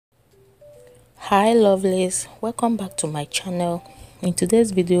Hi lovelies, welcome back to my channel. In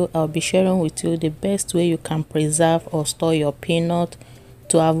today's video I'll be sharing with you the best way you can preserve or store your peanut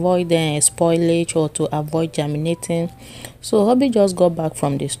to avoid spoilage or to avoid germinating. So hubby just got back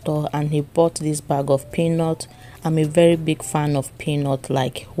from the store and he bought this bag of peanut. I'm a very big fan of peanut,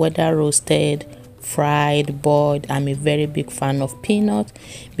 like whether roasted, fried, boiled. I'm a very big fan of peanut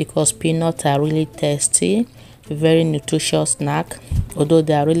because peanuts are really tasty, very nutritious snack, although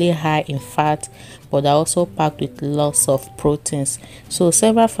they are really high in fat, but they're also packed with lots of proteins. So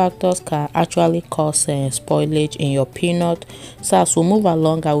several factors can actually cause spoilage in your peanut. So as we move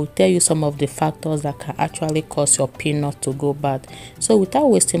along, I will tell you some of the factors that can actually cause your peanut to go bad. So without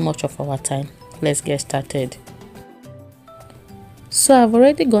wasting much of our time, let's get started. So I've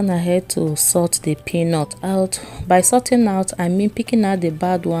already gone ahead to sort the peanut out. By sorting out, I mean picking out the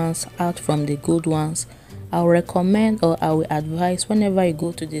bad ones out from the good ones. I will recommend, or I will advise, whenever you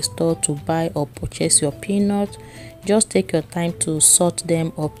go to the store to buy or purchase your peanut, just take your time to sort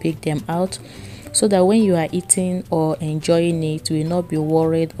them or pick them out, so that when you are eating or enjoying it, you will not be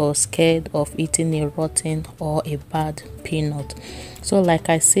worried or scared of eating a rotten or a bad peanut. So like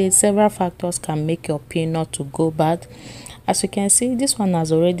I said, several factors can make your peanut to go bad. As you can see, this one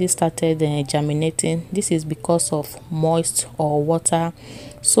has already started germinating. This is because of moist or water.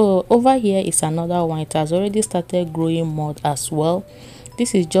 So over here is another one. It has already started growing mud as well.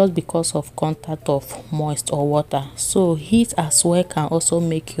 This is just because of contact of moist or water. So heat as well can also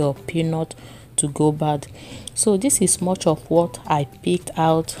make your peanut to go bad. So this is much of what I picked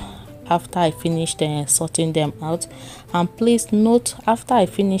out after I finished sorting them out. And please note, after I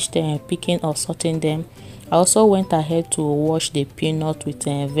finished picking or sorting them, I also went ahead to wash the peanut with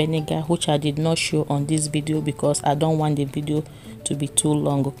vinegar, which I did not show on this video because I don't want the video to be too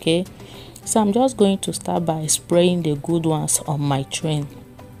long. Okay, so I'm just going to start by spraying the good ones on my tray.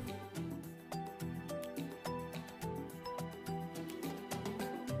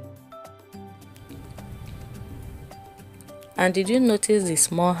 And did you notice the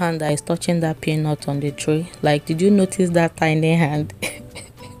small hand that is touching that peanut on the tray? Like, did you notice that tiny hand?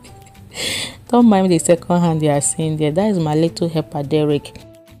 Don't mind the second hand you are seeing there. That is my little helper Derek.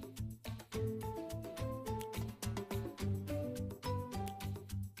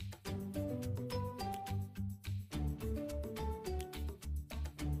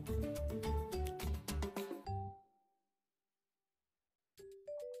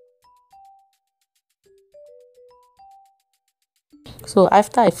 So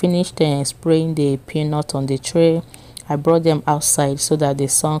after I finished spraying the peanut on the tray, I brought them outside so that the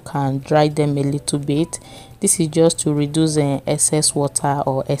sun can dry them a little bit. This is just to reduce excess water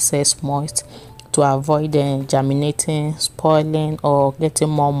or excess moist, to avoid germinating, spoiling, or getting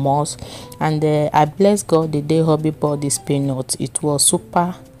more moss. And I bless God, the day hubby bought this peanut, it was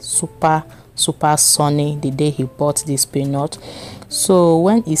super sunny the day he bought this peanut. So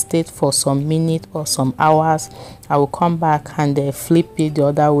when it stayed for some minutes or some hours, I will come back and flip it the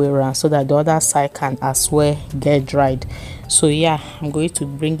other way around so that the other side can as well get dried. So yeah, I'm going to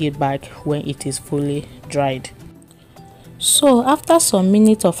bring it back when it is fully dried. So after some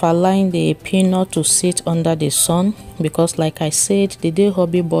minutes of allowing the peanut to sit under the sun, because like I said, the day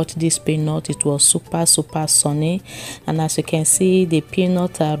hubby bought this peanut, it was super sunny, and as you can see, the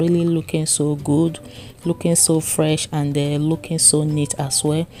peanuts are really looking so good, looking so fresh, and they're looking so neat as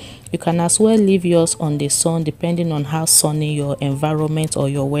well. You can as well leave yours on the sun depending on how sunny your environment or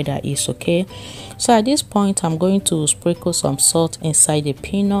your weather is. Okay, so at this point I'm going to sprinkle some salt inside the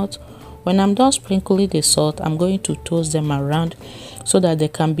peanut. When I'm done sprinkling the salt, I'm going to toast them around so that they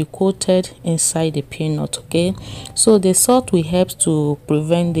can be coated inside the peanut. Okay, so the salt will help to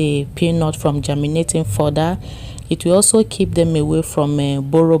prevent the peanut from germinating further. It will also keep them away from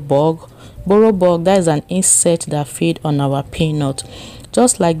burrow bug. Burrow bug, that is an insect that feed on our peanut.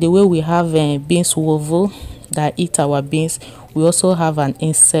 Just like the way we have beans wovel that eat our beans, we also have an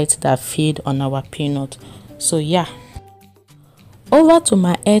insect that feed on our peanut. So yeah. Over to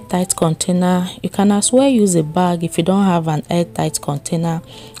my airtight container. You can as well use a bag if you don't have an airtight container,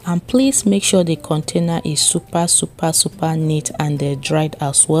 and please make sure the container is super neat and dried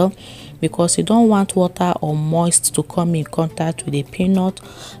as well, because you don't want water or moist to come in contact with the peanut.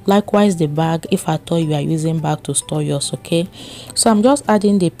 Likewise the bag, if at all you are using bag to store yours. Okay, so I'm just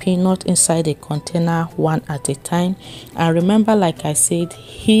adding the peanut inside the container one at a time, and remember, like I said,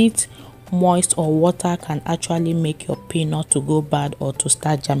 heat, moist, or water can actually make your peanut to go bad or to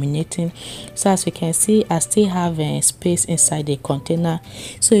start germinating. So as you can see, I still have a space inside the container.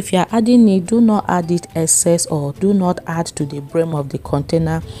 So if you are adding it, do not add it excess, or do not add to the brim of the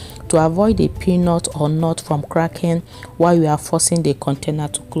container to avoid the peanut or nut from cracking while you are forcing the container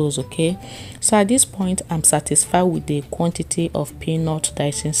to close. Okay, so at this point I'm satisfied with the quantity of peanut that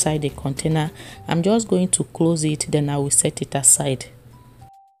is inside the container. I'm just going to close it, then I will set it aside.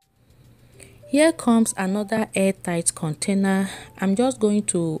 Here comes another airtight container. I'm just going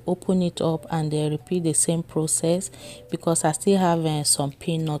to open it up and repeat the same process because I still have some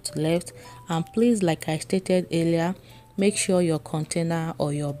peanut left. And please, like I stated earlier, make sure your container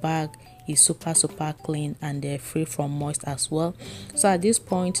or your bag is super clean and they're free from moist as well. So at this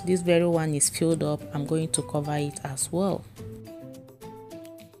point, this very one is filled up. I'm going to cover it as well.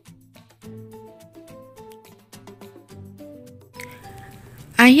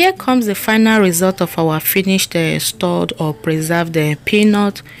 And here comes the final result of our finished stored or preserved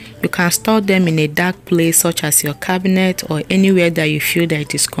peanut. You can store them in a dark place such as your cabinet or anywhere that you feel that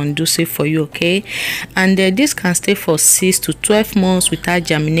it is conducive for you, okay? And this can stay for 6 to 12 months without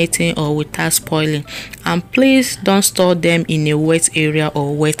germinating or without spoiling. And please don't store them in a wet area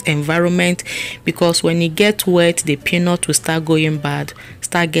or wet environment, because when it gets wet, the peanut will start going bad,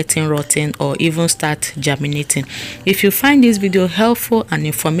 start getting rotten, or even start germinating. If you find this video helpful and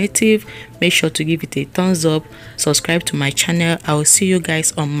informative, make sure to give it a thumbs up, subscribe to my channel. I will see you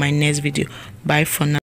guys on my next video. Bye for now.